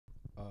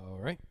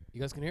You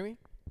guys can hear me?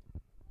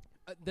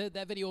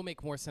 That video will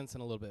make more sense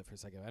in a little bit for a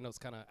second. I know it's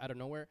kind of out of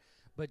nowhere,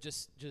 but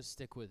just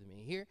stick with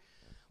me here.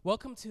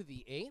 Welcome to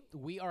the 8th.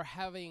 We are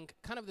having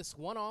kind of this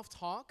one-off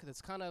talk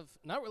that's kind of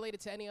not related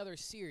to any other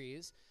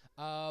series,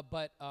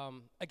 but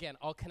again,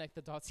 I'll connect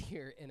the dots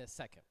here in a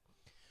second.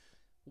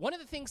 One of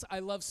the things I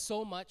love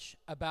so much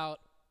about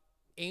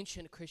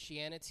ancient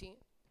Christianity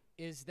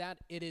is that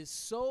it is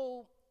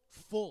so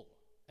full.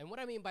 And what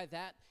I mean by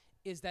that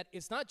is that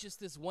it's not just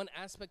this one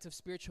aspect of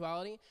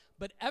spirituality,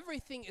 but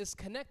everything is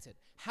connected.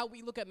 How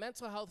we look at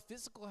mental health,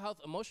 physical health,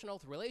 emotional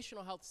health,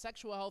 relational health,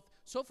 sexual health,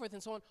 so forth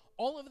and so on.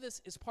 All of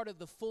this is part of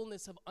the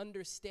fullness of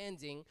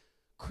understanding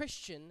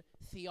Christian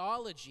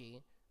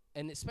theology,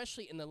 and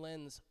especially in the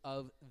lens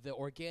of the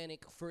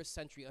organic first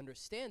century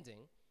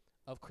understanding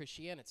of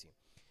Christianity.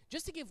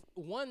 Just to give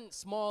one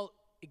small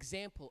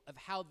example of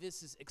how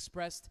this is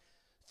expressed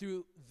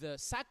through the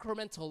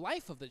sacramental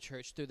life of the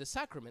church, through the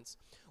sacraments,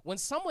 when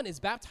someone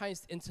is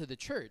baptized into the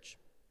church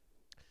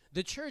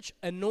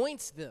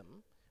anoints them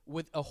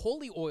with a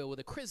holy oil, with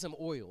a chrism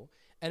oil,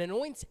 and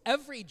anoints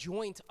every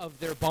joint of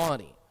their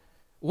body.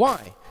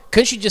 Why?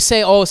 Couldn't you just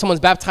say, oh, someone's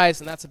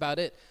baptized and that's about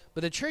it?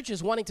 But the church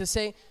is wanting to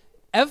say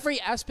every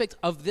aspect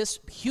of this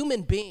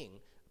human being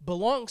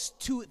belongs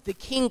to the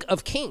King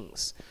of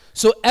Kings.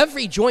 So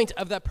every joint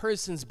of that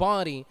person's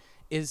body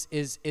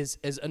is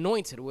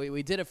anointed.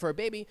 We did it for a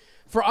baby.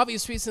 For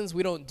obvious reasons,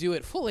 we don't do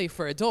it fully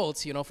for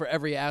adults, for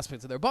every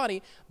aspect of their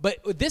body.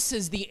 But this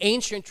is the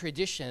ancient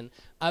tradition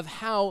of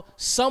how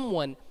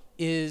someone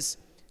is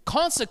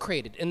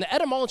consecrated. And the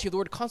etymology of the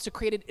word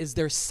consecrated is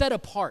they're set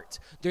apart.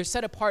 They're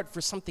set apart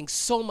for something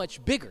so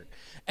much bigger.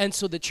 And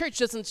so the church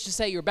doesn't just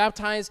say you're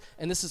baptized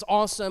and this is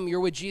awesome, you're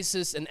with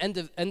Jesus, and end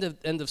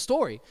of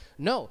story.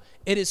 No,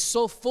 it is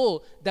so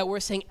full that we're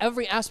saying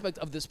every aspect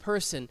of this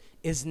person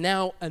is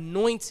now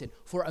anointed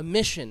for a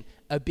mission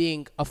of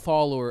being a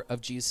follower of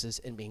Jesus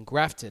and being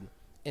grafted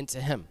into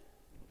him.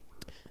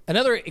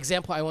 Another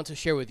example I want to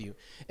share with you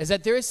is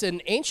that there is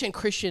an ancient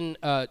Christian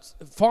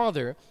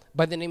father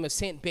by the name of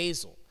Saint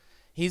Basil.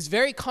 He's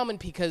very common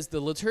because the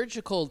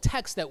liturgical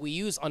text that we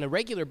use on a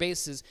regular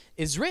basis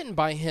is written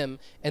by him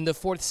in the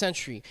 4th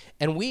century.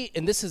 And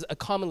this is a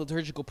common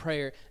liturgical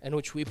prayer in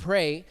which we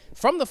pray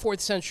from the 4th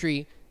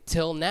century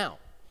till now.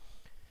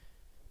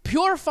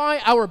 Purify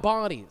our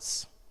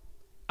bodies,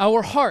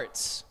 our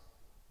hearts,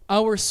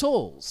 our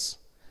souls,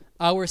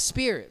 our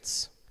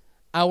spirits,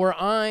 our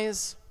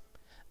eyes,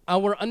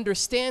 our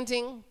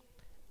understanding,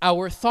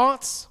 our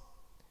thoughts,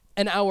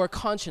 and our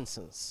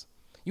consciences.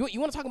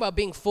 You want to talk about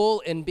being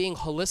full and being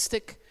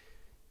holistic?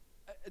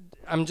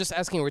 I'm just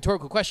asking a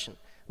rhetorical question.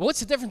 Well, what's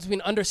the difference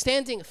between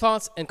understanding,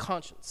 thoughts, and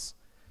conscience?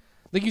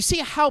 Like, you see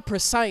how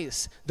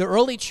precise the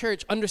early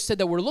church understood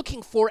that we're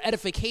looking for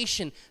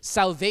edification,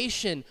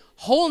 salvation,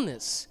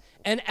 wholeness,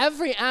 and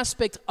every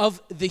aspect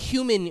of the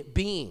human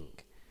being.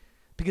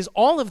 Because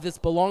all of this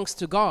belongs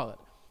to God.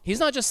 He's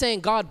not just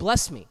saying, God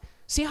bless me.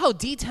 See how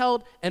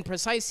detailed and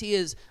precise he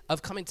is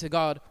of coming to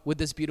God with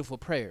this beautiful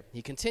prayer.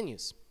 He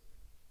continues.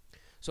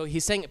 So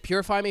he's saying,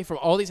 purify me from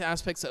all these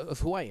aspects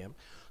of who I am,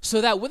 so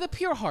that with a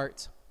pure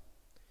heart,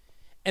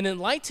 an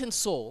enlightened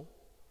soul,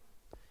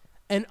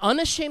 an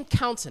unashamed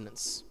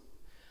countenance,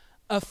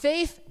 a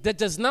faith that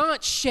does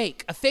not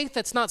shake, a faith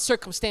that's not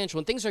circumstantial.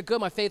 When things are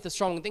good, my faith is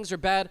strong. When things are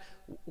bad,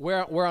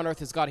 where on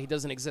earth is God? He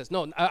doesn't exist.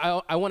 No,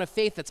 I want a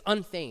faith that's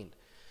unfeigned.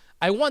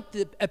 I want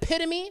the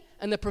epitome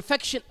and the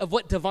perfection of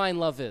what divine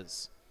love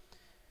is.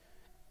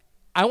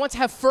 I want to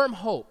have firm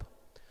hope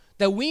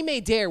that we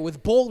may dare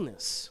with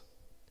boldness,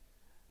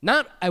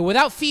 not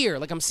without fear,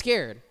 like I'm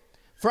scared,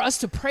 for us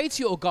to pray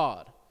to you, O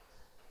God.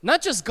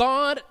 Not just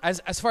God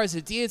as far as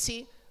a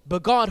deity,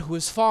 but God who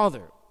is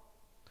Father,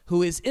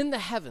 who is in the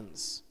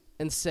heavens,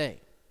 and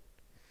say.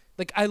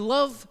 Like, I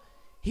love,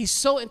 he's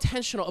so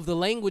intentional of the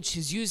language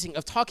he's using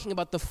of talking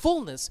about the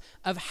fullness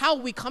of how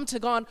we come to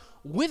God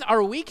with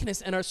our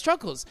weakness and our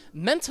struggles.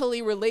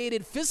 Mentally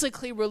related,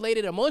 physically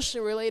related,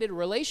 emotionally related,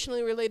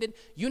 relationally related,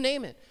 you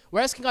name it.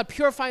 We're asking God,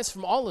 purify us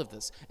from all of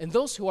this. And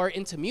those who are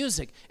into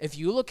music, if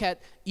you look at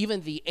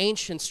even the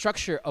ancient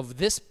structure of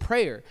this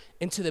prayer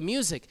into the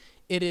music,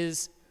 it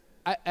is,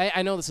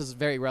 I know this is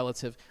very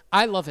relative.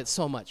 I love it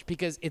so much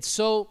because it's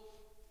so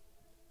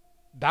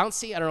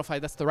bouncy. I don't know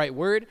if that's the right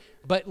word,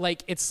 but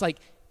it's like,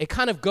 it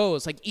kind of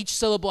goes, like each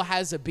syllable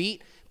has a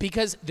beat,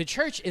 because the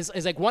church is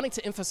like wanting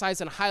to emphasize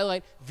and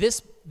highlight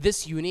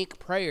this unique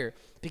prayer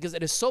because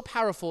it is so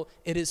powerful,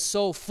 it is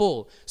so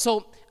full.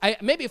 So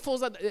maybe full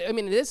is not, it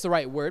is the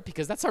right word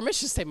because that's our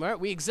mission statement, right?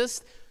 We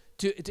exist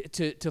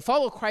to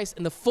follow Christ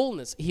in the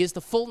fullness. He is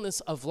the fullness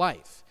of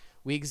life.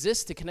 We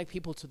exist to connect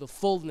people to the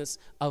fullness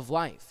of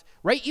life,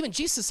 right? Even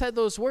Jesus said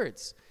those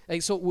words.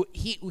 Like, so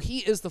he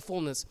is the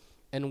fullness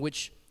in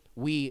which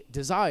we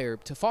desire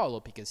to follow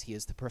because he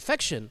is the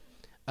perfection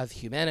of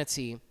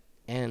humanity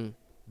and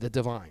the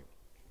divine.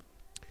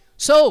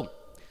 So,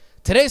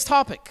 today's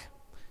topic,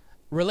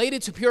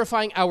 related to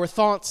purifying our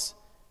thoughts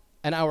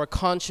and our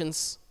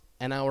conscience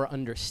and our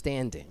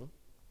understanding,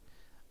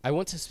 I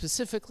want to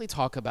specifically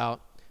talk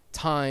about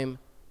time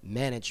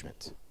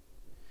management.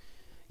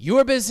 You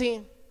are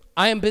busy.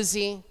 I am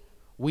busy.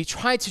 We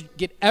try to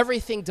get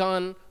everything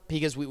done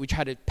because we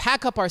try to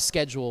pack up our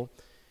schedule,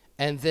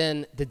 and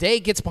then the day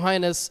gets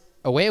behind us,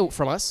 away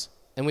from us,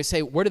 and we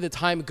say, where did the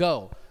time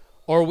go?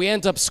 Or we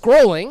end up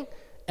scrolling,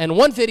 and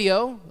one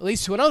video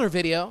leads to another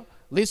video,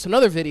 leads to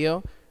another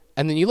video,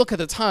 and then you look at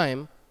the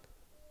time,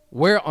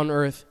 where on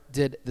earth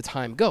did the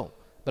time go?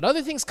 But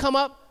other things come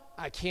up,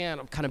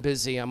 I'm kind of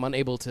busy, I'm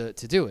unable to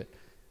do it.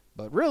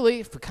 But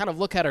really, if we kind of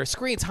look at our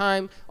screen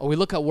time, or we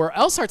look at where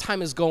else our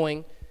time is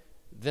going,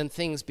 then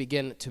things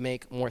begin to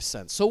make more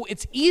sense. So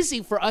it's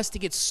easy for us to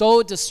get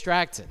so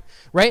distracted,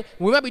 right?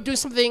 We might be doing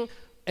something,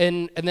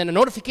 and then a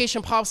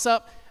notification pops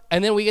up,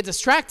 and then we get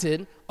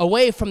distracted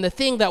away from the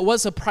thing that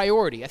was a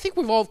priority. I think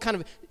we've all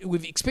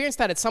we've experienced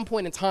that at some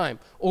point in time.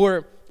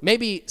 Or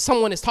maybe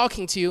someone is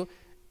talking to you,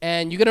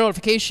 and you get a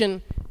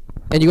notification,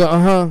 and you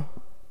go,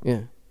 yeah.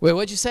 Wait,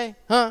 what'd you say?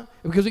 Huh?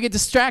 Because we get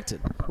distracted,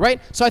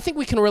 right? So I think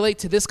we can relate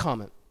to this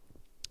comment.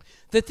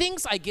 The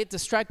things I get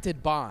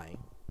distracted by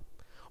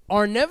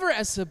are never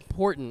as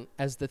important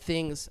as the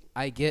things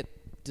I get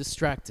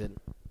distracted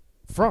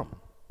from.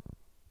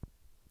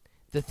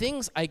 The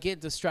things I get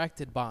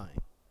distracted by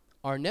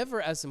are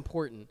never as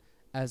important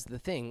as the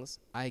things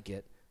I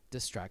get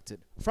distracted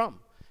from.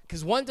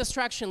 Because one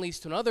distraction leads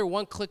to another,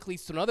 one click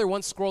leads to another,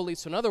 one scroll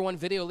leads to another, one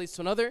video leads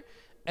to another,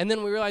 and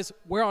then we realize,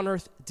 where on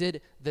earth did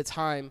the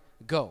time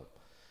go?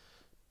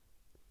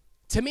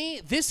 To me,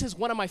 this is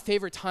one of my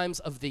favorite times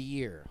of the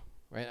year.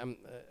 Right?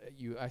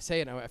 I say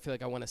it, and I feel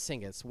like I want to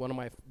sing it. It's one of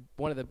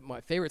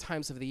my favorite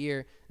times of the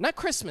year. Not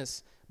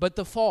Christmas, but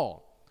the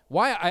fall.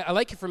 Why? I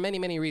like it for many,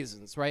 many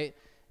reasons, right?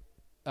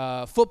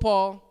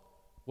 Football,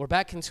 we're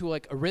back into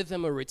like a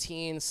rhythm, a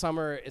routine.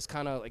 Summer is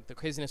kind of like the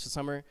craziness of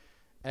summer.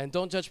 And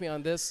don't judge me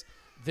on this.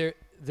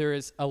 There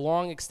is a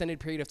long, extended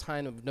period of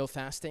time of no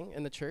fasting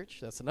in the church.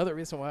 That's another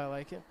reason why I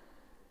like it.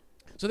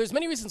 So there's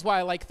many reasons why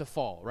I like the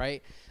fall,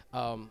 right?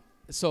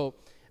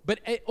 But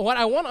what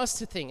I want us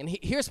to think, and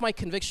here's my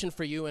conviction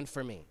for you and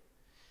for me.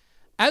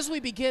 As we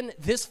begin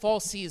this fall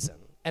season,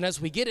 and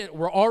as we get it,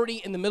 we're already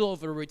in the middle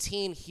of a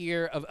routine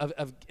here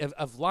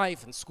of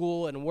life and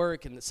school and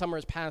work, and the summer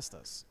has passed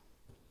us.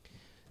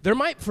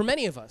 For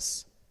many of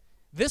us,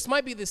 this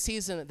might be the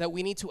season that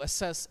we need to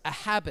assess a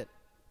habit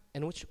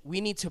in which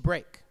we need to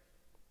break.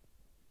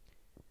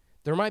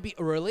 There might be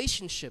a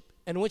relationship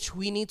in which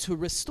we need to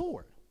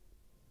restore.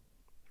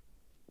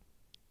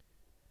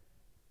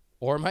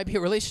 Or it might be a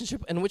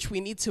relationship in which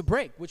we need to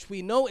break, which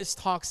we know is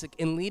toxic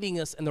and leading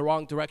us in the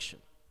wrong direction.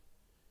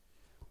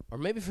 Or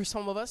maybe for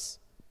some of us,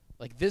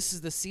 like this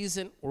is the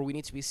season where we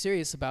need to be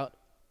serious about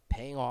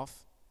paying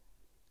off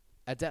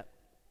a debt.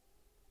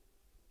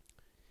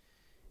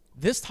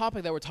 This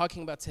topic that we're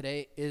talking about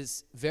today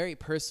is very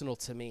personal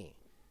to me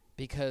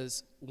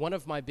because one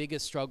of my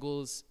biggest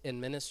struggles in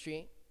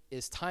ministry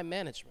is time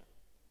management.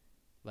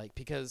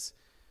 Because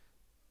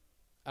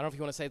I don't know if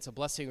you want to say it's a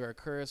blessing or a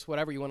curse,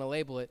 whatever you want to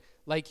label it.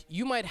 Like,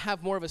 you might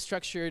have more of a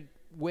structured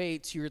way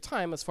to your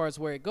time as far as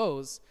where it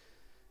goes.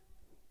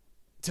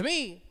 To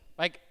me,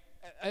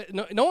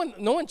 no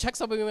one checks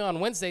up with me on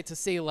Wednesday to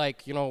see,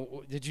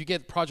 did you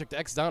get Project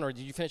X done or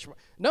did you finish?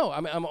 No,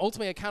 I'm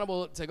ultimately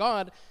accountable to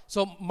God.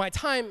 So my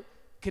time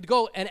could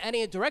go in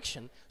any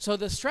direction. So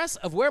the stress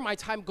of where my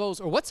time goes,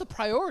 or what's a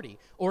priority,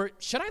 or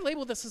should I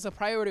label this as a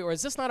priority, or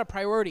is this not a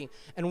priority,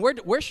 and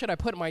where should I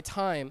put my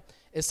time,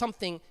 is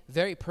something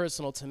very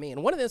personal to me.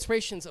 And one of the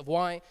inspirations of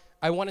why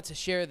I wanted to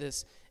share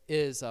this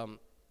is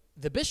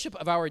the bishop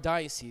of our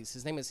diocese.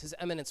 His name is His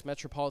Eminence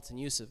Metropolitan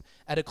Yusuf.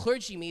 At a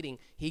clergy meeting,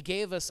 he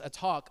gave us a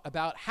talk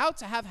about how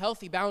to have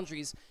healthy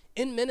boundaries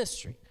in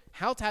ministry.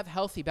 How to have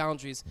healthy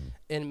boundaries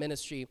in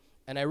ministry,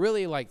 and I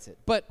really liked it.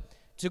 But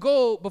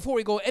before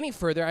we go any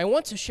further, I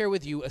want to share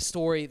with you a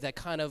story that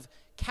kind of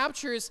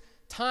captures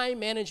time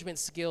management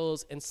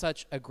skills in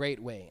such a great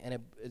way. And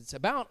it's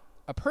about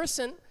a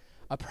prophet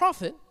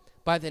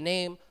by the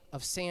name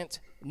of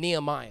Saint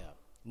Nehemiah.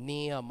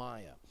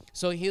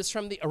 So he is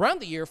from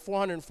around the year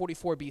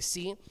 444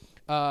 BC,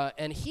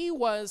 and he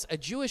was a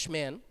Jewish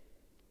man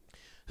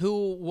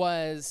who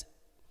was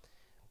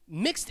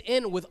mixed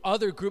in with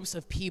other groups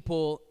of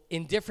people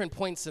in different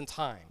points in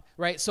time.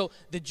 Right, so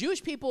the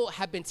Jewish people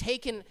have been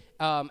taken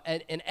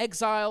in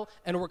exile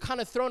and were kind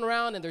of thrown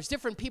around, and there's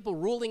different people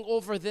ruling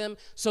over them.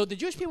 So the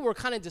Jewish people were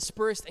kind of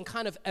dispersed and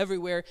kind of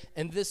everywhere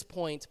in this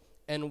point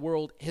in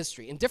world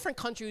history. In different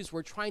countries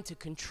were trying to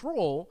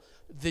control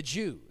the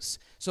Jews.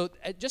 So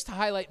just to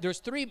highlight, there's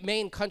three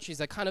main countries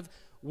that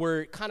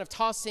were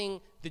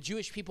tossing the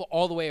Jewish people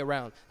all the way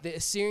around. The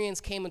Assyrians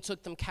came and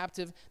took them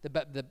captive.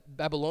 The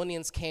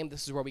Babylonians came.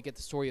 This is where we get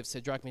the story of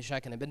Shadrach,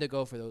 Meshach, and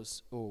Abednego, for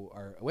those who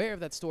are aware of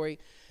that story.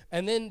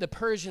 And then the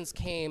Persians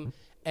came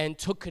and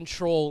took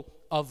control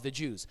of the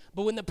Jews.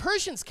 But when the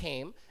Persians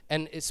came,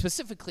 and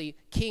specifically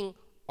King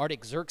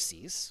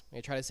Artaxerxes, let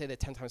me try to say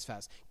that 10 times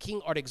fast,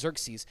 King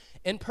Artaxerxes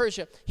in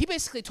Persia, he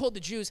basically told the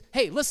Jews,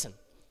 hey, listen,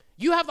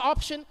 you have the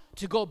option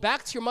to go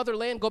back to your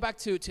motherland, go back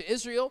to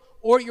Israel,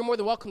 or you're more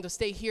than welcome to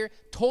stay here.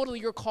 Totally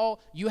your call.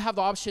 You have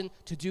the option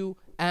to do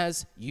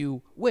as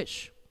you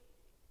wish.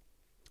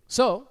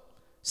 So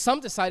some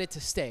decided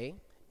to stay,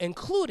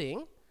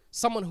 including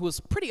someone who was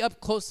pretty up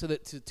close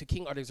to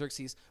King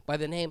Artaxerxes by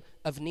the name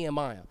of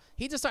Nehemiah.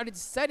 He decided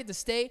to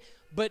stay,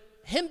 but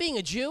him being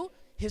a Jew,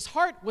 his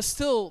heart was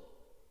still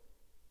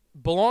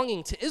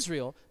belonging to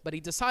Israel, but he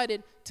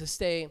decided to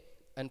stay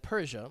in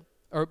Persia,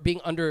 or being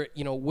under,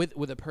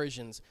 with the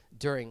Persians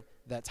during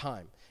that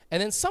time.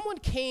 And then someone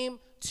came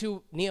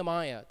to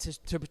Nehemiah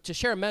to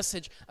share a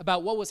message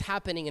about what was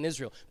happening in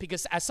Israel.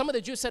 Because as some of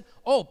the Jews said,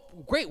 oh,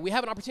 great, we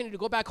have an opportunity to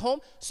go back home.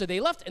 So they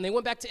left and they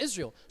went back to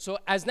Israel. So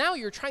as now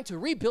you're trying to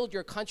rebuild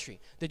your country,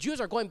 the Jews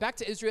are going back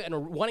to Israel and are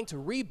wanting to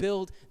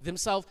rebuild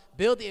themselves,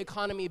 build the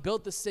economy,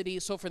 build the city,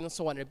 so forth and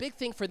so on. And a big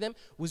thing for them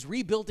was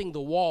rebuilding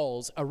the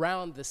walls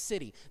around the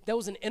city. That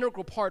was an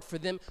integral part for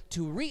them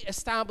to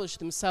reestablish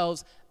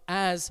themselves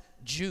as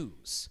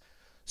Jews.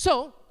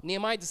 So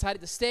Nehemiah decided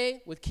to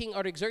stay with King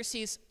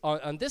Artaxerxes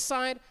on this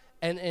side,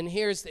 and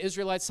here's the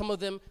Israelites. Some of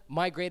them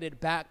migrated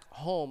back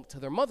home to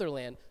their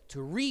motherland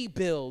to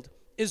rebuild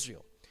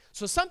Israel.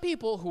 So some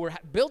people who were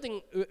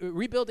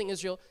rebuilding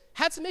Israel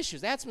had some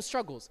issues. They had some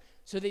struggles.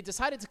 So they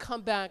decided to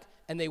come back,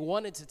 and they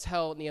wanted to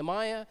tell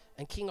Nehemiah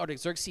and King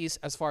Artaxerxes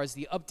as far as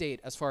the update,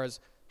 as far as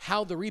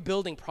how the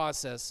rebuilding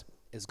process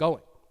is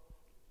going.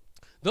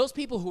 Those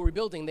people who were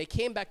rebuilding, they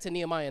came back to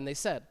Nehemiah and they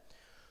said,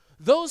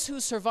 those who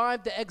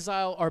survived the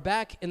exile are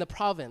back in the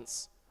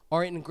province,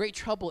 are in great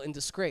trouble and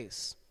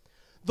disgrace.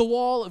 The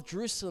wall of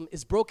Jerusalem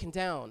is broken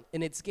down,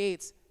 and its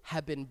gates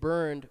have been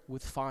burned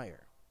with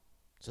fire.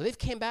 So they've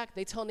came back,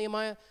 they tell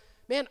Nehemiah,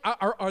 man,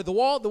 the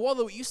wall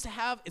that we used to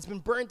have, it's been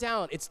burned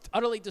down, it's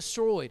utterly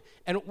destroyed,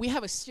 and we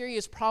have a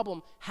serious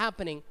problem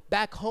happening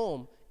back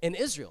home in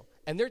Israel.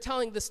 And they're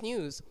telling this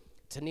news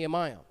to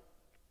Nehemiah.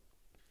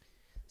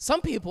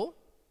 Some people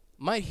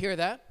might hear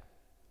that.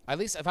 At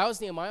least if I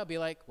was Nehemiah, I'd be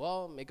like,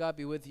 well, may God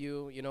be with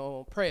you,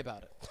 pray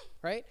about it,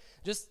 right?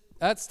 Just,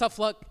 that's tough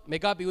luck. May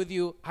God be with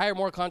you. Hire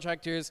more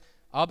contractors.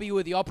 I'll be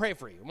with you. I'll pray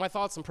for you. My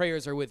thoughts and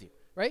prayers are with you,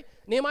 right?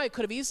 Nehemiah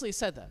could have easily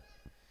said that.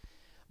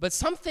 But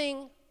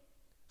something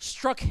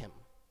struck him.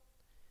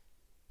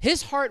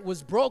 His heart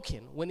was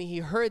broken when he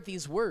heard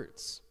these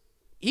words.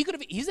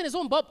 He's in his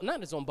own bubble, not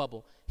in his own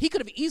bubble. He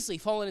could have easily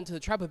fallen into the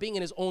trap of being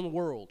in his own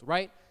world,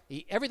 right?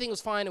 Everything was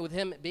fine with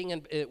him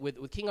being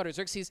with King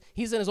Artaxerxes.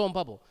 He's in his own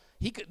bubble.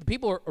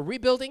 People are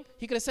rebuilding.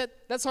 He could have said,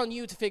 that's on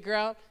you to figure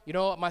out.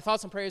 My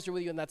thoughts and prayers are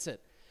with you, and that's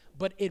it.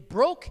 But it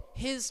broke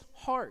his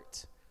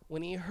heart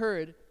when he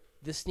heard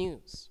this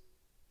news.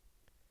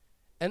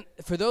 And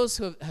for those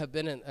who have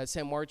been in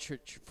St. Mark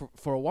Church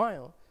for a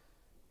while,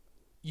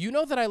 you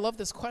know that I love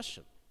this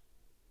question.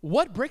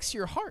 What breaks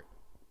your heart?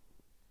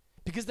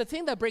 Because the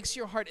thing that breaks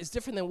your heart is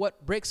different than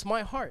what breaks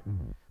my heart.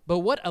 But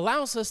what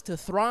allows us to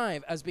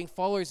thrive as being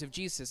followers of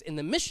Jesus in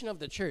the mission of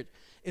the church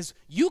is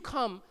you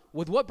come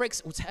with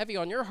what's heavy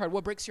on your heart,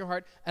 what breaks your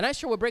heart, and I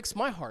share what breaks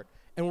my heart.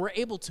 And we're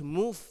able to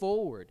move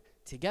forward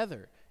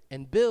together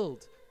and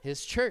build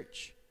his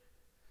church.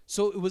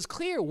 So it was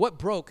clear what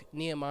broke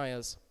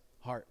Nehemiah's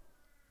heart.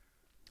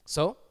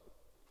 So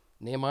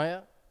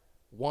Nehemiah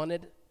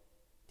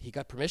he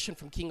got permission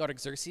from King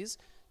Artaxerxes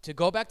to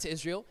go back to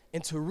Israel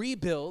and to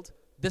rebuild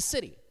the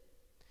city.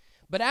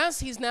 But as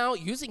he's now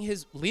using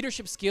his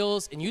leadership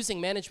skills and using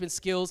management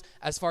skills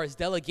as far as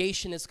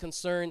delegation is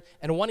concerned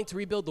and wanting to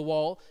rebuild the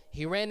wall,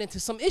 he ran into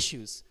some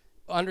issues,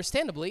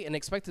 understandably, and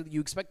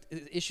you expect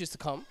issues to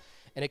come.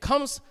 And it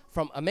comes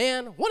from a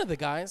man, one of the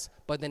guys,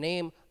 by the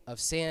name of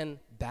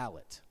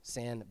Sanballat.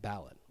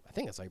 Sanballat. I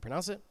think that's how you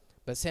pronounce it,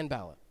 but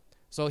Sanballat.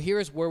 So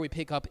here's where we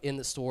pick up in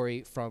the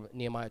story from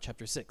Nehemiah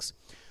chapter 6.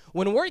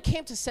 When word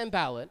came to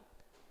Sanballat,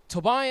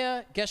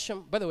 Tobiah,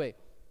 Geshem, by the way,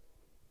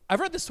 I've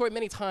read this story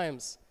many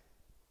times,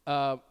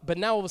 but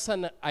now all of a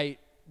sudden I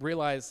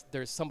realize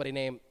there's somebody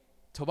named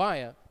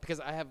Tobiah because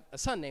I have a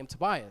son named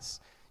Tobias.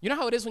 You know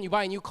how it is when you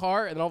buy a new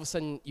car and then all of a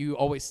sudden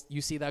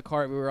you see that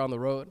car everywhere on the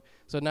road?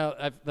 So now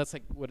that's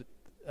like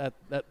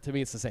that to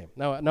me it's the same.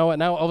 Now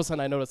all of a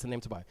sudden I notice the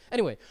name Tobiah.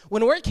 Anyway,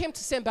 when word came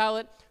to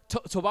Sanballat,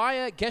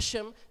 Tobiah,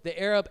 Geshem, the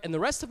Arab, and the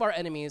rest of our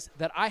enemies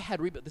that I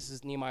had rebuilt, this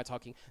is Nehemiah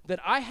talking,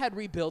 that I had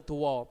rebuilt the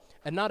wall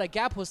and not a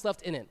gap was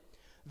left in it.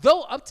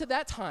 Though up to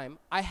that time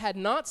I had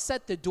not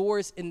set the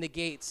doors in the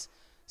gates,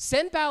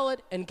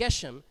 Sanballat and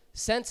Geshem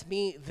sent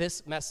me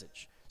this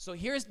message. So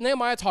here's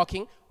Nehemiah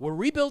talking. We're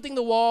rebuilding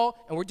the wall,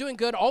 and we're doing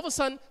good. All of a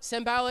sudden,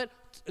 Sanballat,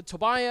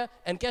 Tobiah,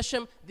 and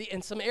Geshem,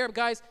 and some Arab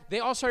guys, they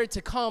all started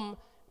to come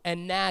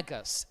and nag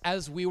us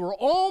as we were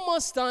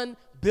almost done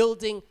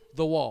building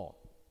the wall.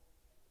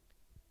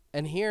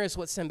 And here's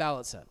what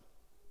Sanballat said.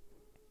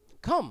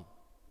 Come,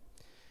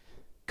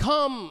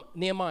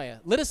 Nehemiah,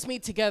 let us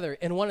meet together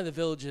in one of the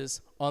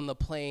villages on the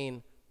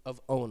plain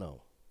of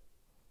Ono.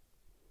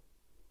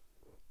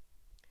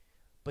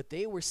 But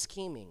they were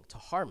scheming to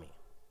harm me.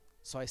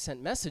 So I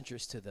sent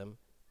messengers to them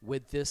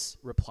with this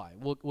reply.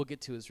 We'll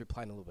get to his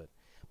reply in a little bit.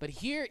 But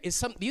here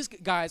is these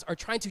guys are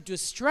trying to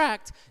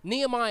distract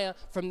Nehemiah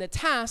from the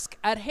task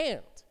at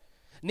hand.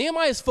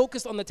 Nehemiah is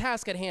focused on the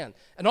task at hand.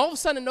 And all of a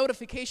sudden a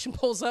notification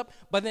pulls up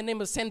by the name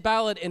of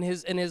Sanballat in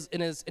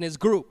his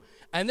group.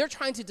 And they're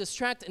trying to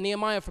distract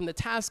Nehemiah from the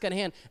task at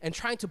hand and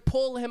trying to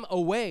pull him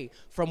away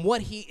from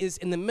what he is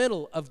in the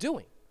middle of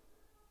doing.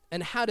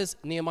 And how does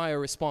Nehemiah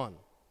respond?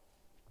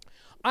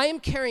 I am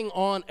carrying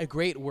on a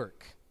great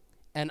work,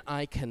 and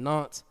I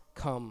cannot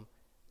come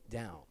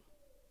down.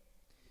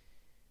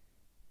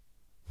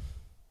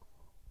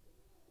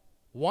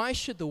 Why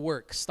should the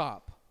work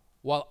stop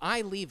while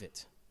I leave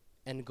it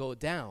and go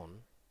down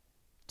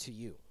to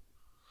you?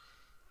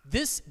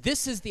 This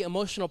is the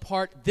emotional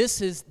part.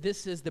 This is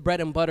the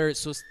bread and butter,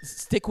 so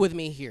stick with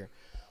me here.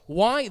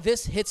 Why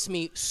this hits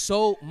me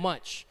so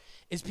much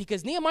is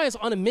because Nehemiah is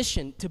on a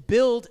mission to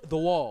build the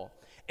wall.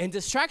 And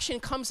distraction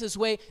comes his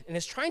way and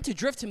is trying to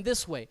drift him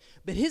this way.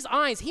 But his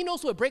eyes, he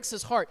knows what breaks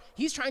his heart.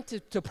 He's trying to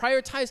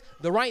prioritize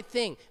the right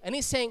thing. And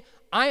he's saying,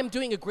 I am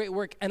doing a great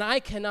work and I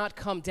cannot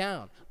come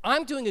down.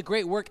 I'm doing a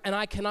great work and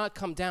I cannot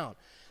come down.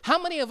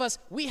 How many of us,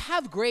 we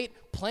have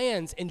great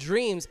plans and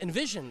dreams and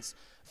visions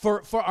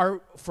for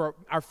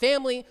our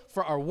family,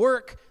 for our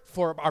work,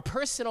 for our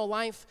personal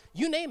life,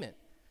 you name it.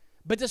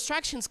 But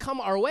distractions come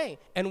our way,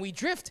 and we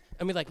drift,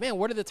 and we're like, man,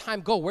 where did the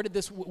time go? Where did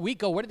this week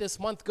go? Where did this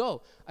month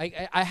go?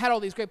 I had all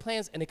these great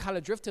plans, and it kind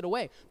of drifted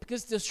away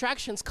because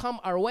distractions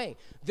come our way.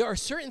 There are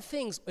certain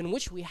things in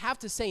which we have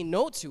to say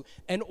no to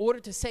in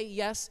order to say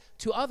yes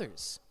to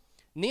others.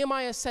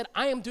 Nehemiah said,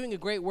 I am doing a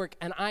great work,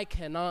 and I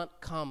cannot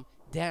come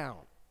down.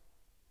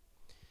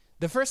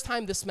 The first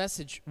time this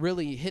message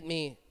really hit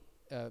me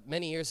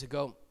many years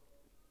ago,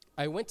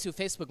 I went to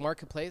Facebook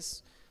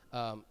Marketplace,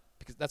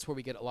 because that's where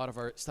we get a lot of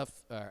our stuff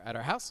at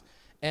our house.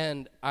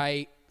 And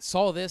I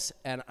saw this,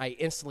 and I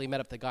instantly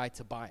met up the guy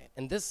to buy it.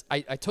 And this,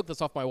 I took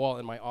this off my wall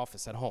in my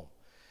office at home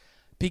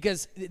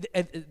because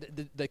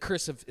the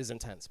cursive is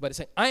intense. But it's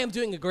saying, I am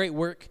doing a great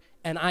work,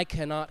 and I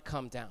cannot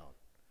come down.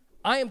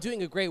 I am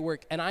doing a great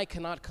work, and I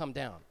cannot come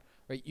down.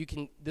 Right? You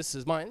can. This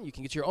is mine. You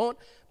can get your own.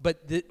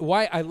 But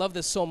why I love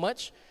this so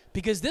much,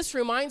 because this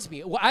reminds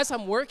me, as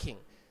I'm working,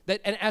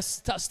 and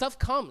as stuff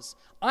comes,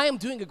 I am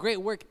doing a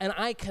great work, and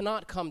I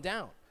cannot come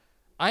down.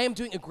 I am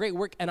doing a great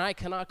work, and I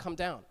cannot come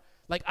down.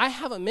 Like, I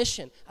have a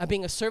mission of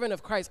being a servant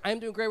of Christ. I am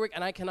doing great work,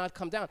 and I cannot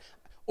come down.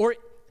 Or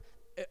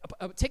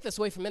take this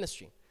away from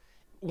ministry.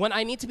 When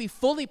I need to be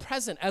fully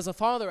present as a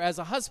father, as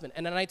a husband,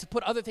 and then I need to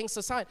put other things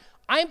aside,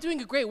 I am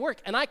doing a great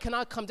work, and I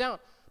cannot come down.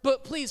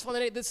 But please, Father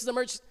Nate, this is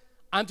emergency.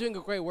 I'm doing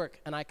a great work,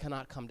 and I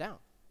cannot come down.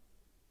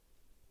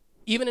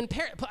 Even in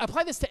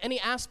apply this to any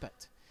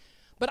aspect.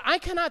 But I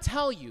cannot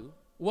tell you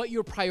what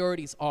your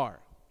priorities are.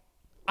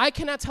 I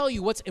cannot tell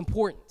you what's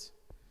important.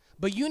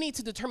 But you need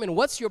to determine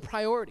what's your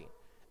priority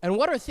and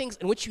what are things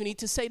in which you need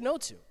to say no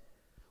to.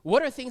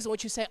 What are things in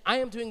which you say, I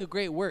am doing a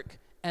great work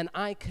and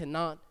I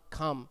cannot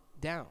come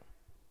down.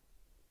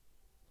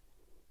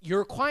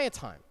 Your quiet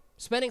time,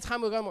 spending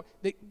time with God more,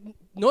 the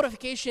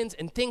notifications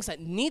and things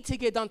that need to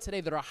get done today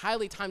that are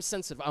highly time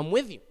sensitive, I'm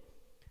with you.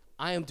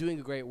 I am doing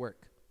a great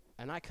work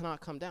and I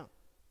cannot come down.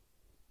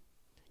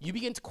 You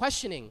begin to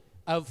questioning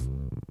of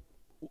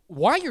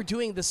why you're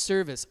doing this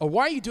service, or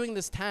why are you doing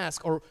this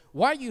task, or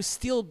why are you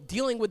still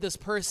dealing with this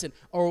person,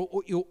 or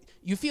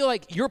you feel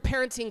like your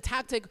parenting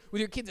tactic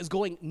with your kids is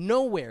going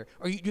nowhere,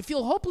 or you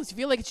feel hopeless, you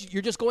feel like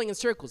you're just going in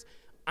circles.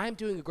 I'm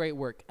doing a great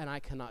work, and I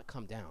cannot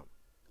come down.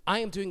 I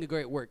am doing a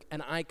great work,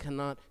 and I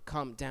cannot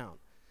come down.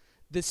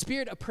 The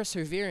spirit of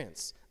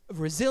perseverance,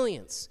 of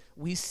resilience,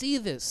 we see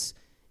this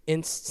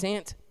in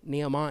Saint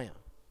Nehemiah.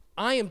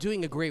 I am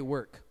doing a great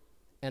work,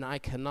 and I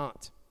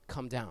cannot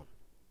come down.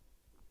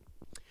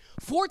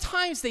 4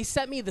 times they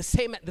sent me the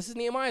same, this is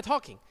Nehemiah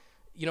talking,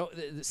 you know,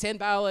 the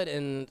Sanballat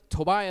and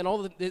Tobiah and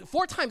all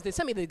 4 times they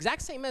sent me the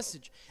exact same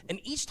message, and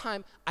each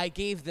time I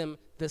gave them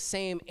the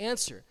same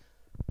answer.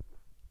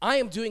 I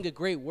am doing a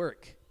great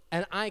work,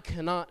 and I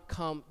cannot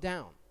come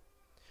down.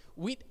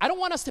 I don't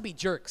want us to be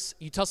jerks.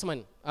 You tell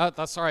someone,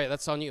 that's all right,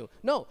 that's on you.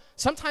 No,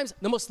 sometimes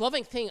the most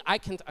loving thing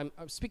I'm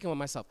speaking with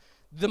myself,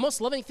 the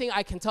most loving thing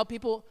I can tell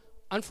people,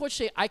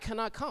 unfortunately, I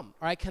cannot come,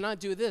 or I cannot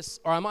do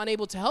this, or I'm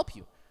unable to help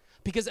you.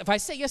 Because if I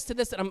say yes to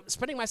this, then I'm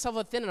spreading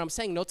myself thin and I'm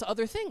saying no to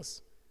other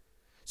things.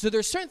 So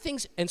there's certain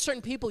things and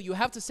certain people you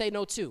have to say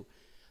no to.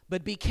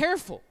 But be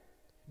careful.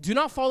 Do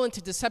not fall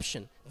into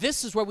deception.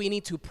 This is where we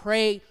need to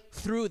pray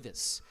through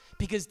this.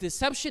 Because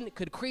deception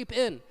could creep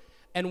in.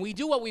 And we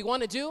do what we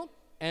want to do,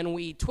 and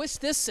we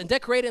twist this and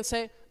decorate it and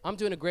say, I'm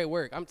doing a great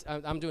work.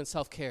 I'm doing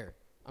self-care.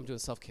 I'm doing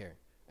self-care.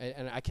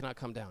 And I cannot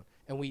come down.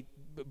 And we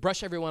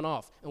brush everyone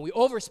off, and we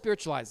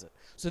over-spiritualize it.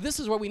 So this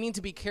is where we need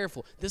to be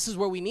careful. This is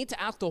where we need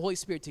to ask the Holy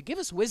Spirit to give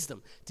us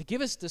wisdom, to give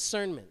us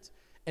discernment,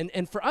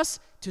 and for us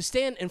to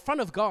stand in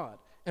front of God.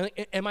 And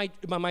am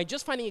I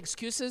just finding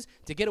excuses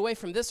to get away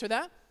from this or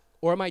that?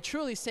 Or am I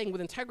truly staying with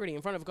integrity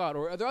in front of God?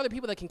 Or are there other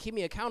people that can keep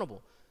me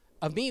accountable?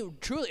 Of me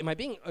truly, am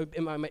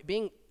I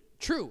being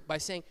true by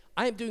saying,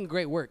 I am doing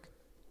great work,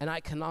 and I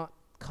cannot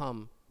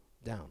come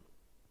down?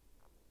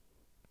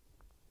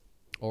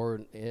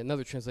 Or in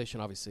another translation,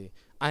 obviously,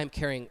 I am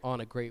carrying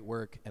on a great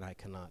work and I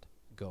cannot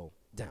go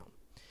down.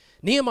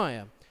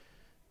 Nehemiah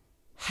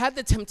had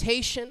the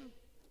temptation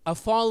of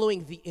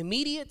following the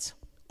immediate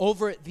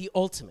over the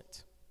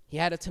ultimate. He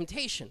had a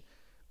temptation.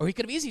 Or he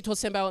could have easily told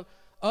Sanballat,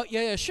 oh,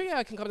 yeah, sure, yeah,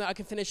 I can come down. I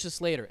can finish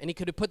this later. And he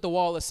could have put the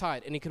wall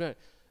aside. And he could have,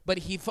 but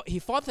he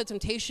fought the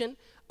temptation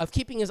of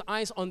keeping his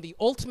eyes on the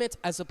ultimate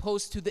as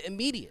opposed to the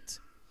immediate.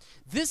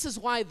 This is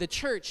why the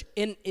church,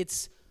 in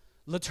its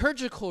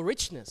liturgical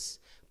richness,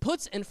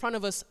 puts in front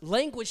of us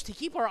language to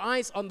keep our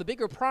eyes on the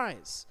bigger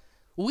prize.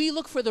 We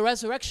look for the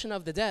resurrection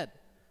of the dead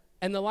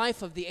and the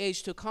life of the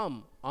age to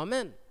come.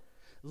 Amen.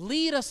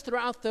 Lead us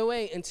throughout the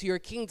way into your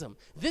kingdom.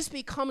 This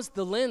becomes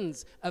the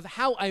lens of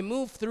how I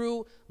move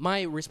through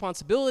my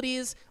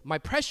responsibilities, my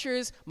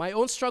pressures, my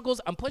own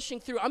struggles. I'm pushing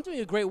through. I'm doing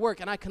a great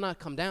work and I cannot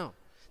come down.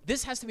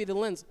 This has to be the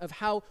lens of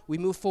how we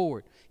move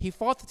forward. He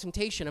fought the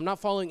temptation of not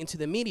following into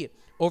the immediate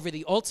over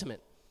the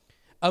ultimate,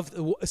 of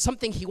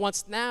something he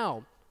wants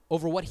now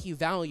over what he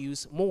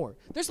values more.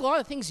 There's a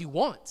lot of things you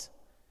want,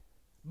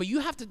 but you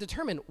have to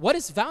determine what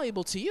is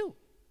valuable to you.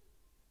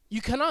 You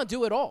cannot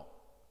do it all.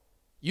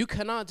 You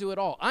cannot do it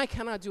all. I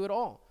cannot do it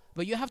all.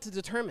 But you have to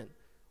determine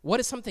what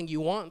is something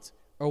you want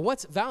or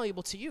what's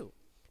valuable to you.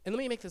 And let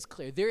me make this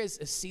clear. There is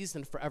a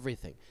season for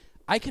everything.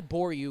 I could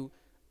bore you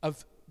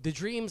of the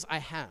dreams I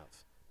have.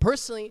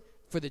 Personally,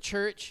 for the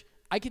church,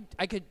 I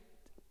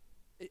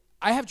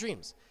have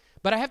dreams.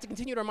 But I have to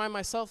continue to remind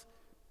myself,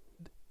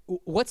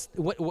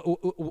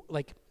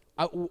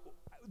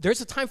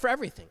 there's a time for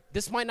everything.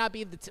 This might not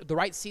be the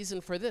right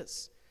season for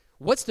this.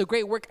 What's the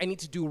great work I need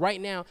to do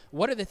right now?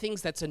 What are the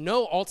things that's a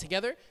no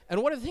altogether?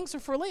 And what are the things that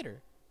are for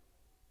later?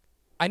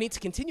 I need to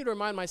continue to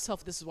remind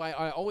myself, this is why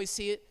I always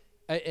see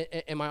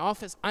it in my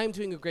office, I'm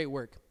doing a great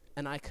work,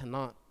 and I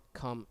cannot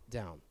come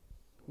down.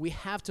 We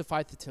have to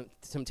fight the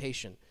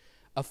temptation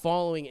of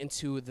following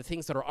into the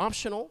things that are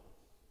optional,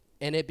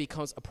 and it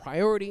becomes a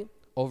priority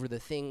over the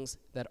things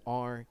that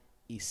are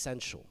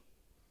essential.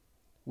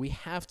 We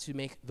have to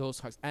make those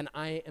hard. And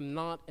I am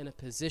not in a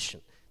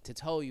position to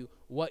tell you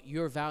what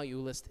your value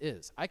list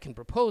is. I can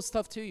propose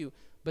stuff to you,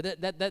 but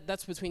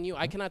that's between you.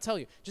 I cannot tell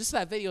you. Just as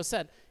that video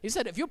said, he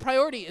said, if your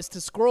priority is to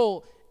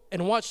scroll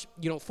and watch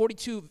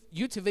 42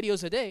 YouTube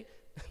videos a day,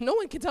 no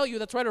one can tell you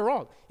that's right or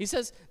wrong. He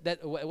says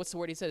that, what's the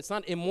word he said? It's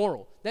not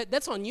immoral.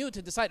 That's on you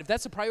to decide. If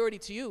that's a priority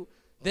to you,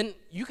 then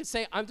you could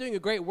say, I'm doing a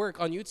great work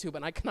on YouTube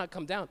and I cannot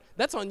come down.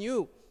 That's on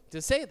you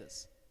to say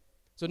this.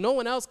 So no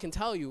one else can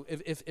tell you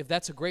if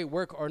that's a great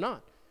work or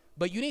not.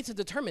 But you need to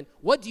determine,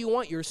 what do you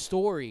want your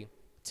story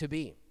to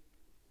be?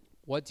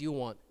 What do you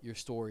want your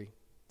story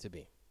to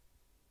be?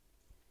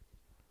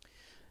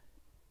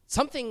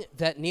 Something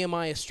that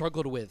Nehemiah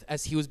struggled with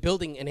as he was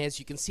building, and as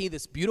you can see,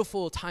 this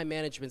beautiful time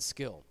management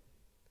skill,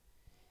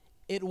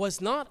 it was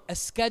not a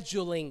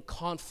scheduling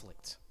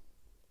conflict.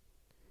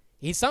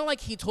 It's not like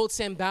he told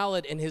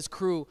Sanballat and his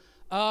crew,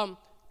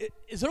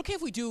 is it okay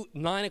if we do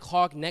 9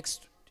 o'clock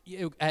next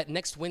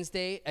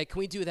Wednesday? Can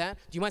we do that?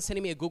 Do you mind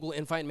sending me a Google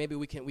invite and maybe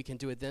we can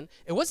do it then?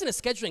 It wasn't a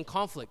scheduling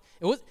conflict.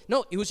 It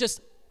was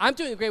just, I'm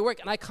doing a great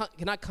work and I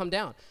cannot come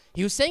down.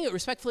 He was saying it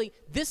respectfully,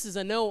 this is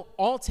a no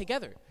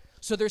altogether.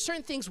 So there's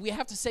certain things we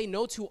have to say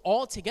no to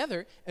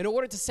altogether in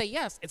order to say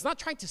yes. It's not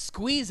trying to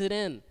squeeze it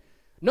in.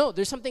 No,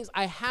 there's some things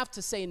I have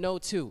to say no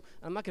to.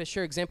 I'm not going to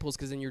share examples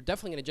because then you're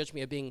definitely going to judge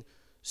me as being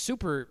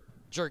super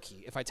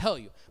jerky if I tell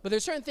you. But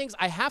there's certain things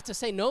I have to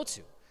say no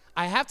to.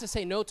 I have to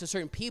say no to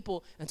certain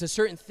people and to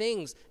certain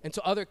things and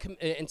to other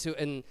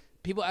and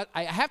people.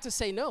 I have to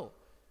say no.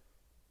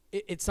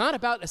 It's not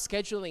about a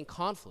scheduling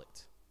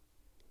conflict.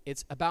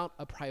 It's about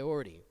a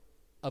priority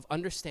of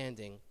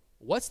understanding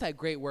what's that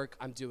great work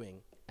I'm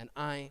doing and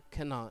I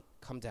cannot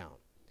come down.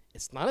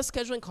 It's not a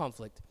scheduling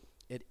conflict.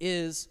 It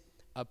is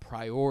a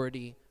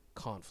priority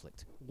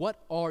conflict.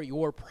 What are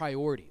your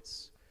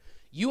priorities?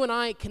 You and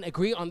I can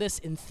agree on this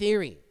in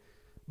theory,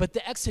 but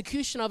the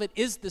execution of it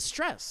is the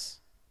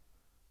stress.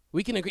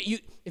 We can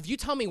agree. If you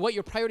tell me what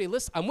your priority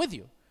list, I'm with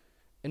you.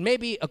 And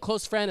maybe a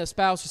close friend, a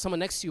spouse, or someone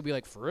next to you will be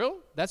like, for real?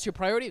 That's your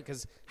priority?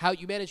 Because how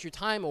you manage your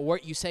time or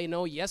what you say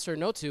no, yes or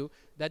no to,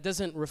 that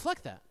doesn't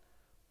reflect that.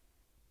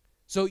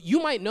 So you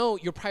might know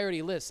your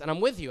priority list, and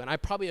I'm with you, and I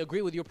probably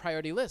agree with your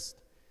priority list.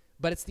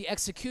 But it's the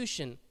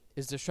execution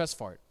is the stress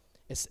part.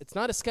 It's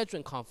not a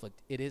scheduling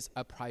conflict. It is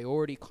a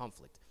priority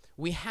conflict.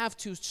 We have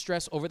to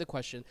stress over the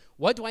question,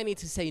 what do I need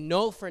to say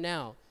no for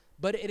now?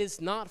 But it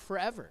is not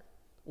forever.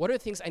 What are the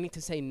things I need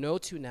to say no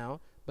to now,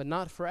 but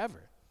not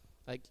forever?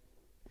 There's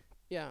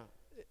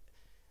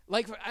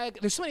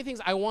so many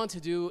things I want to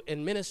do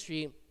in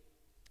ministry,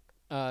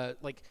 so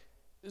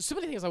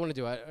many things I want to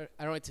do. I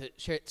don't like to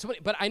share it.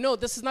 But I know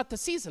this is not the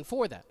season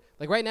for that.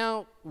 Like right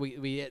now,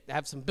 we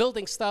have some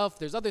building stuff.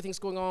 There's other things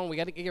going on. We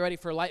got to get ready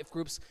for life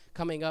groups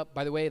coming up.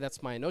 By the way,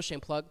 that's my no shame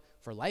plug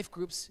for life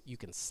groups. You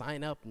can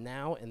sign up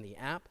now in the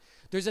app.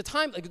 There's a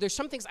time, there's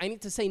some things I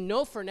need to say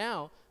no for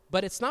now,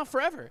 but it's not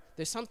forever.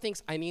 There's some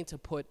things I need to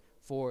put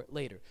for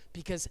later.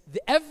 Because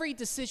every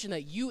decision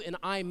that you and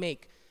I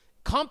make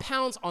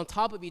compounds on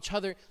top of each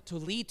other to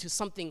lead to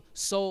something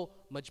so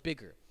much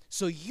bigger.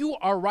 So you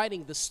are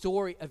writing the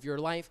story of your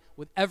life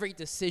with every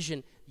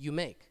decision you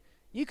make.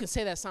 You can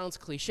say that sounds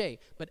cliche,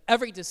 but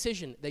every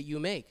decision that you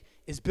make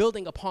is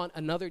building upon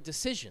another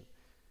decision.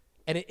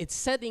 And it's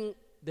setting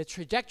the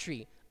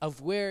trajectory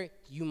of where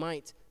you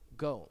might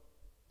go.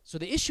 So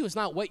the issue is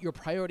not what your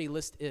priority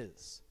list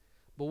is,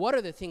 but what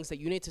are the things that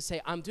you need to say,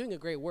 I'm doing a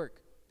great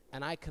work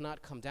and I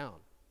cannot come down.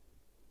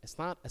 It's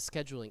not a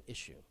scheduling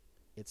issue.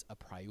 It's a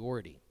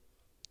priority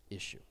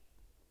issue.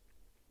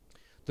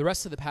 The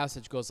rest of the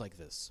passage goes like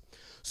this.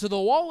 So the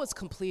wall was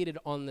completed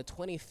on the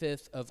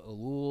 25th of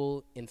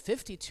Elul in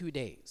 52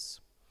 days.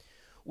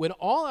 When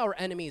all our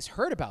enemies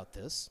heard about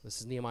this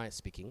is Nehemiah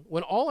speaking,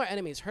 when all our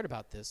enemies heard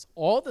about this,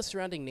 all the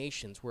surrounding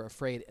nations were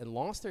afraid and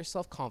lost their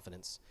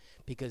self-confidence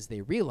because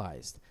they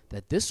realized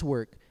that this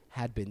work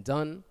had been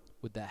done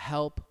with the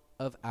help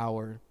of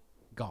our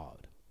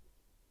God.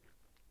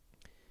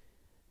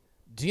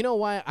 Do you know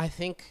why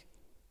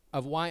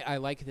I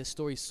like this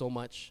story so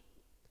much?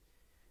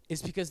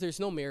 It's because there's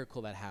no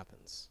miracle that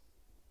happens.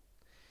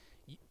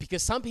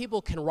 Because some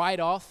people can write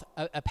off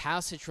a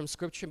passage from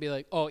Scripture and be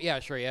like, oh,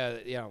 yeah, sure,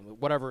 yeah,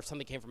 whatever,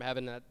 something came from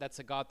heaven, that's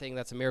a God thing,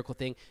 that's a miracle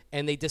thing,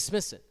 and they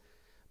dismiss it.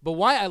 But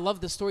why I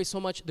love this story so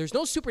much, there's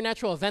no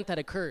supernatural event that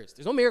occurs.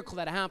 There's no miracle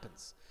that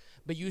happens.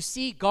 But you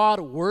see God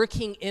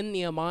working in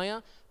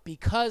Nehemiah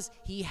because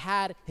he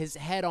had his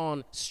head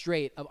on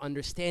straight of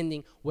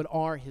understanding what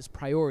are his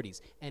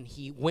priorities. And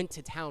he went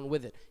to town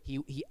with it.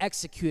 He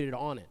executed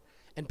on it.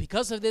 And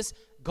because of this,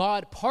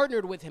 God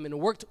partnered with him and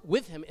worked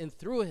with him and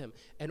through him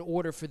in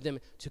order for them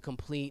to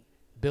complete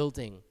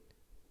building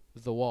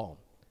the wall.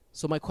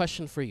 So my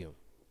question for you,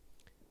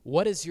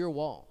 what is your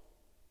wall?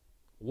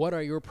 What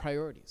are your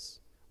priorities?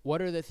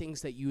 What are the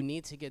things that you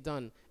need to get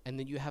done and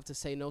then you have to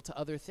say no to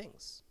other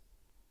things?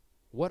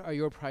 What are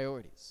your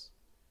priorities?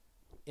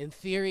 In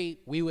theory,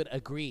 we would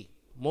agree,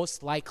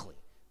 most likely,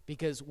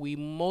 because we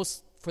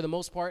for the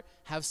most part,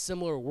 have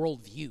similar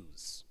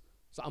worldviews.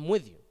 So I'm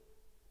with you.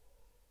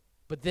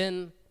 But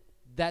then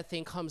that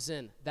thing comes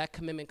in, that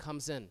commitment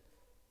comes in,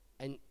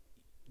 and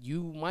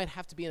you might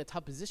have to be in a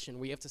tough position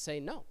where you have to say,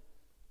 no,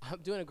 I'm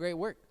doing a great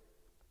work.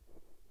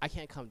 I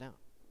can't come down.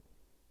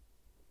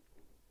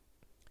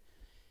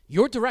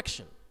 Your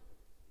direction,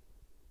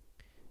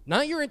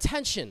 not your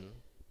intention,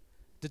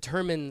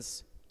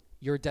 determines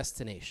your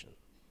destination.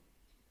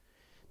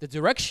 The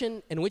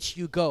direction in which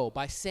you go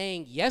by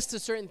saying yes to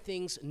certain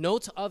things, no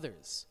to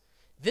others,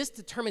 this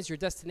determines your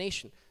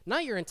destination,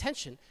 not your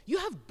intention. You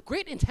have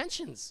great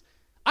intentions.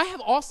 I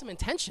have awesome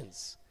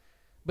intentions,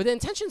 but the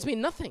intentions mean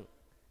nothing.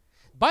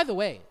 By the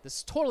way, this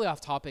is totally off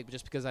topic,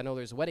 just because I know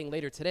there's a wedding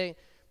later today.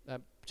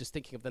 Just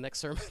thinking of the next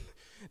sermon.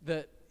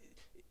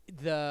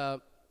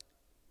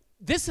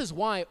 This is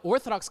why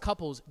Orthodox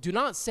couples do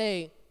not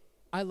say,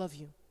 I love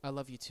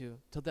you too,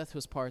 till death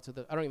was part.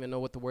 I don't even know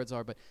what the words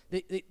are, but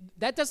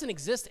that doesn't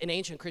exist in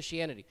ancient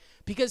Christianity.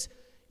 Because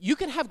you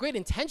can have great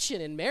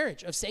intention in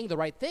marriage of saying the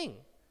right thing,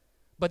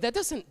 but that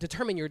doesn't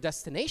determine your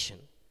destination.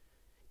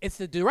 It's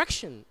the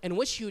direction in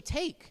which you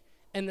take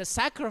and the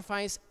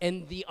sacrifice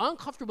and the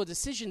uncomfortable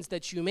decisions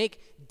that you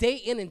make day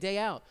in and day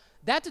out.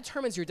 That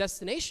determines your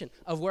destination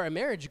of where a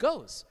marriage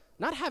goes,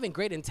 not having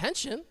great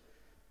intention.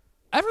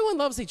 Everyone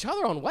loves each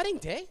other on wedding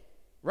day,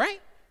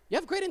 right? You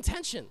have great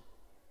intention.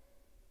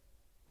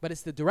 But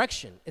it's the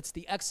direction, it's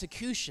the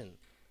execution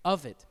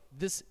of it.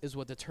 This is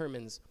what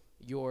determines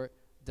your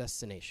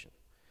destination.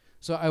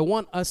 So I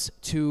want us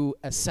to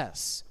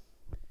assess.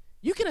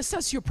 You can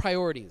assess your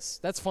priorities,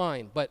 that's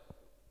fine, but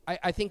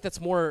I think that's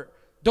more,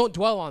 don't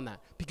dwell on that,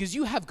 because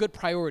you have good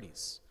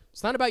priorities.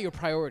 It's not about your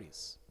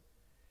priorities.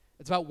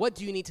 It's about what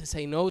do you need to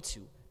say no to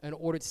in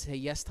order to say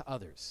yes to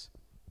others.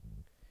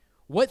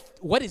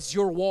 What is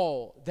your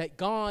wall that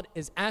God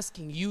is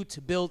asking you to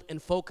build and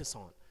focus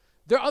on?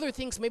 There are other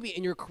things maybe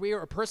in your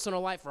career or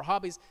personal life or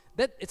hobbies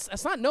that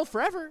it's not no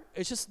forever.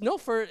 It's just no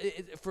for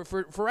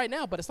right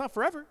now, but it's not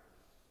forever.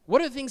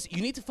 What are the things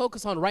you need to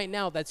focus on right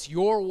now that's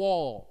your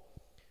wall?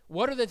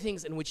 What are the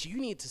things in which you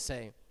need to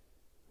say,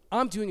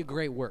 I'm doing a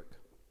great work.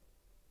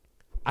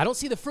 I don't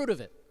see the fruit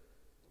of it.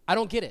 I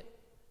don't get it.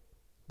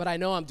 But I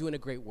know I'm doing a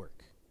great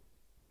work.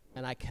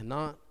 And I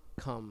cannot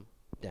come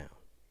down.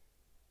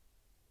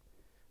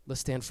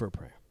 Let's stand for a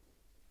prayer.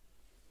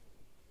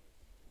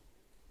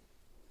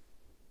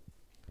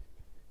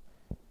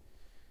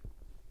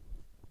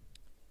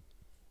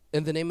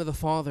 In the name of the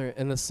Father,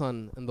 and the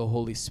Son, and the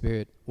Holy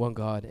Spirit, one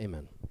God,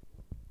 amen.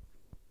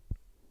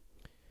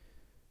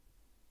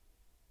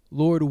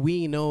 Lord,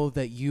 we know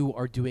that you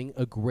are doing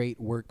a great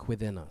work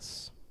within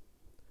us.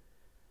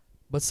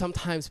 But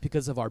sometimes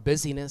because of our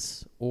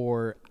busyness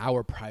or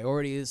our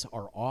priorities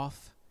are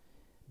off,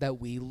 that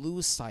we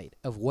lose sight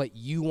of what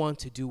you want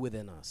to do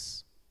within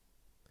us.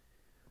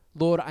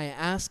 Lord, I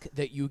ask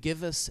that you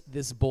give us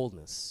this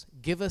boldness,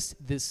 give us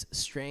this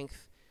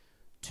strength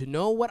to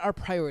know what our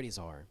priorities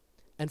are,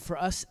 and for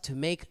us to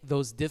make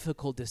those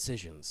difficult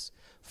decisions,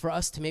 for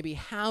us to maybe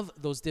have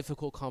those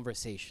difficult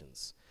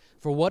conversations,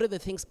 for what are the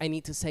things I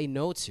need to say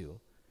no to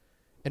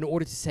in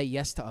order to say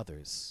yes to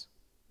others.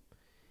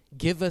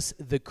 Give us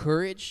the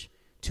courage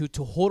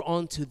to hold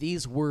on to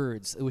these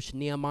words which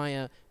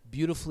Nehemiah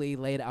beautifully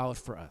laid out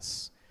for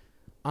us.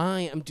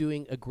 I am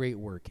doing a great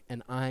work,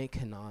 and I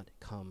cannot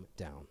come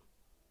down.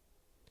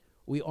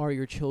 We are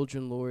your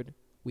children, Lord.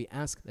 We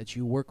ask that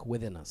you work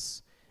within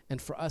us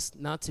and for us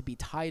not to be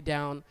tied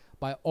down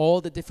by all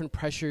the different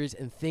pressures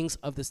and things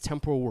of this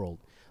temporal world,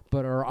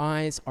 but our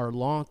eyes are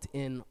locked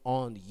in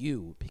on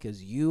you,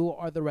 because you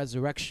are the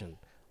resurrection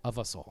of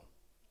us all.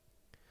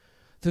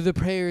 Through the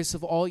prayers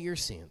of all your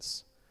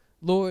saints,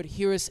 Lord,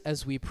 hear us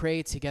as we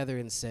pray together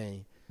and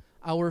say,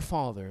 Our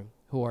Father,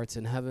 who art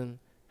in heaven,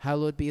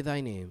 hallowed be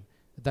thy name.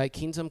 Thy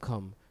kingdom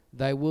come,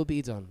 thy will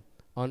be done,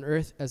 on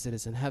earth as it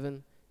is in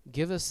heaven.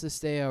 Give us this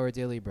day our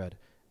daily bread,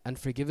 and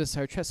forgive us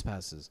our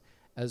trespasses,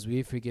 as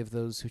we forgive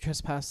those who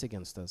trespass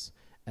against us.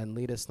 And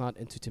lead us not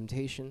into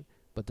temptation,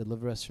 but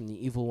deliver us from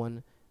the evil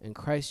one. In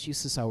Christ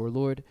Jesus our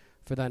Lord,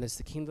 for thine is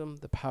the kingdom,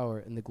 the power,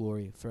 and the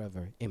glory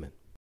forever. Amen.